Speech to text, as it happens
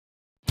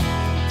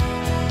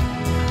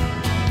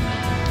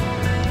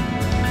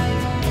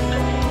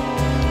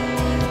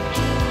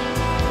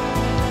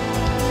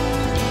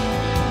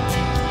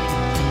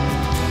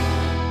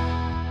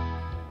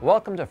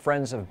Welcome to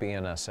Friends of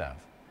BNSF.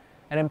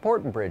 An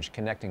important bridge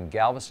connecting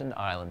Galveston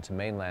Island to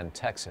mainland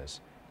Texas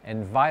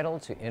and vital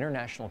to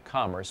international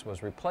commerce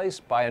was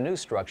replaced by a new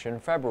structure in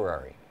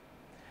February.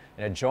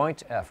 In a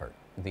joint effort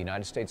with the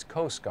United States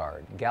Coast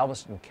Guard,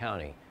 Galveston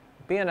County,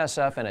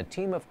 BNSF and a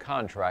team of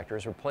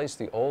contractors replaced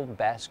the old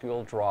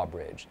bascule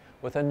drawbridge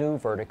with a new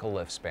vertical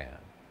lift span.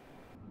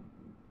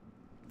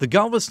 The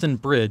Galveston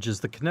Bridge is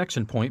the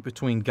connection point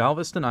between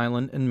Galveston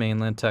Island and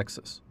mainland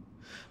Texas.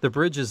 The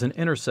bridge is an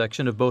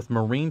intersection of both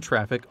marine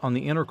traffic on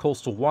the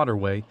intercoastal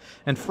waterway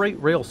and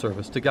freight rail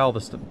service to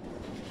Galveston.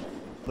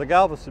 The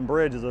Galveston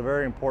Bridge is a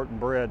very important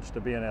bridge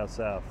to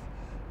BNSF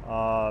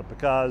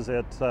because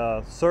it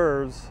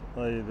serves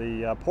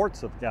the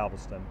ports of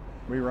Galveston.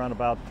 We run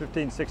about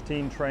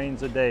 16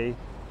 trains a day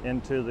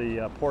into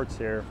the ports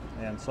here,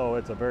 and so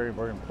it's a very,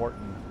 very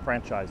important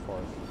franchise for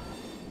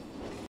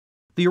us.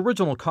 The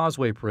original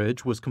Causeway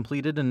Bridge was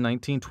completed in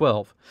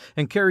 1912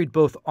 and carried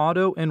both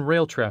auto and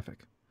rail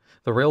traffic.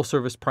 The rail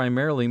service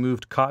primarily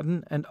moved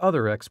cotton and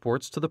other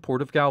exports to the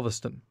port of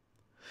Galveston.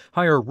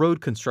 Higher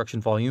road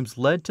construction volumes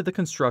led to the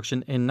construction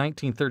in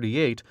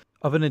 1938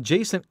 of an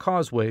adjacent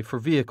causeway for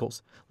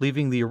vehicles,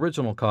 leaving the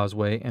original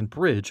causeway and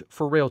bridge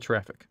for rail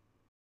traffic.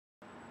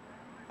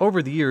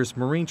 Over the years,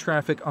 marine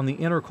traffic on the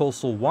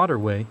intercoastal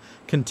waterway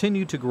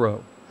continued to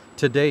grow.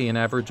 Today, an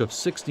average of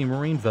 60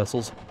 marine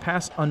vessels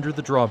pass under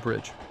the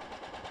drawbridge.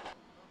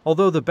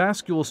 Although the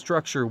bascule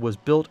structure was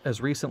built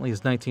as recently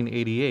as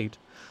 1988,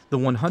 the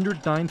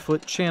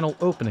 109-foot channel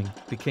opening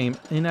became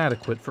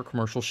inadequate for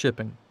commercial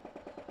shipping.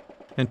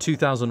 In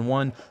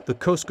 2001, the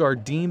Coast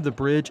Guard deemed the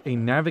bridge a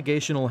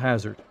navigational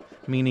hazard,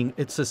 meaning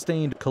it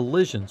sustained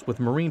collisions with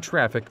marine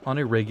traffic on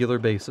a regular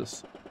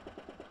basis.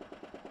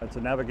 It's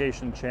a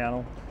navigation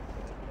channel,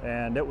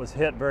 and it was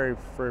hit very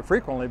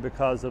frequently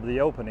because of the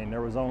opening.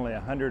 There was only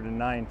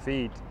 109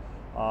 feet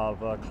of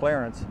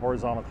clearance,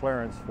 horizontal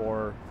clearance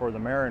for the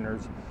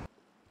mariners.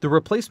 The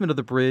replacement of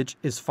the bridge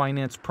is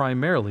financed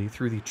primarily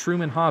through the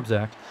Truman-Hobbs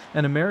Act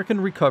and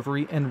American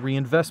Recovery and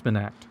Reinvestment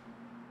Act.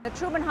 The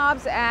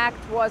Truman-Hobbs Act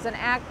was an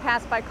act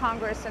passed by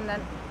Congress in the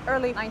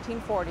early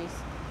 1940s,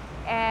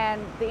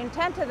 and the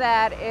intent of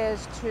that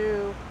is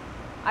to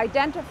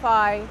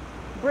identify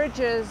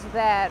bridges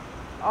that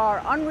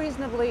are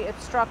unreasonably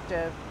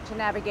obstructive to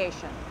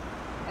navigation.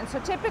 And so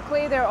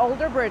typically they're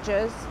older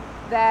bridges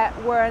that,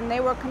 when they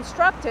were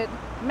constructed,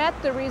 met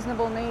the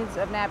reasonable needs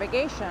of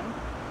navigation.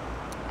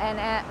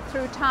 And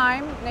through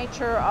time,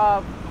 nature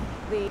of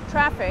the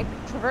traffic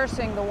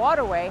traversing the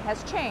waterway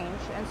has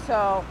changed, and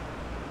so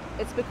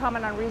it's become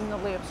an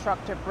unreasonably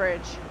obstructive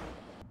bridge.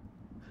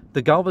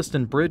 The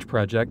Galveston Bridge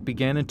project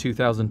began in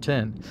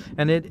 2010,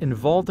 and it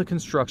involved the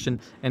construction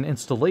and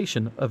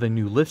installation of a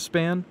new lift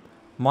span,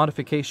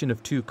 modification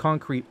of 2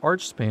 concrete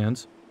arch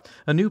spans,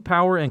 a new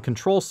power and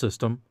control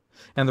system,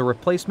 and the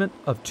replacement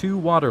of 2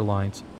 water lines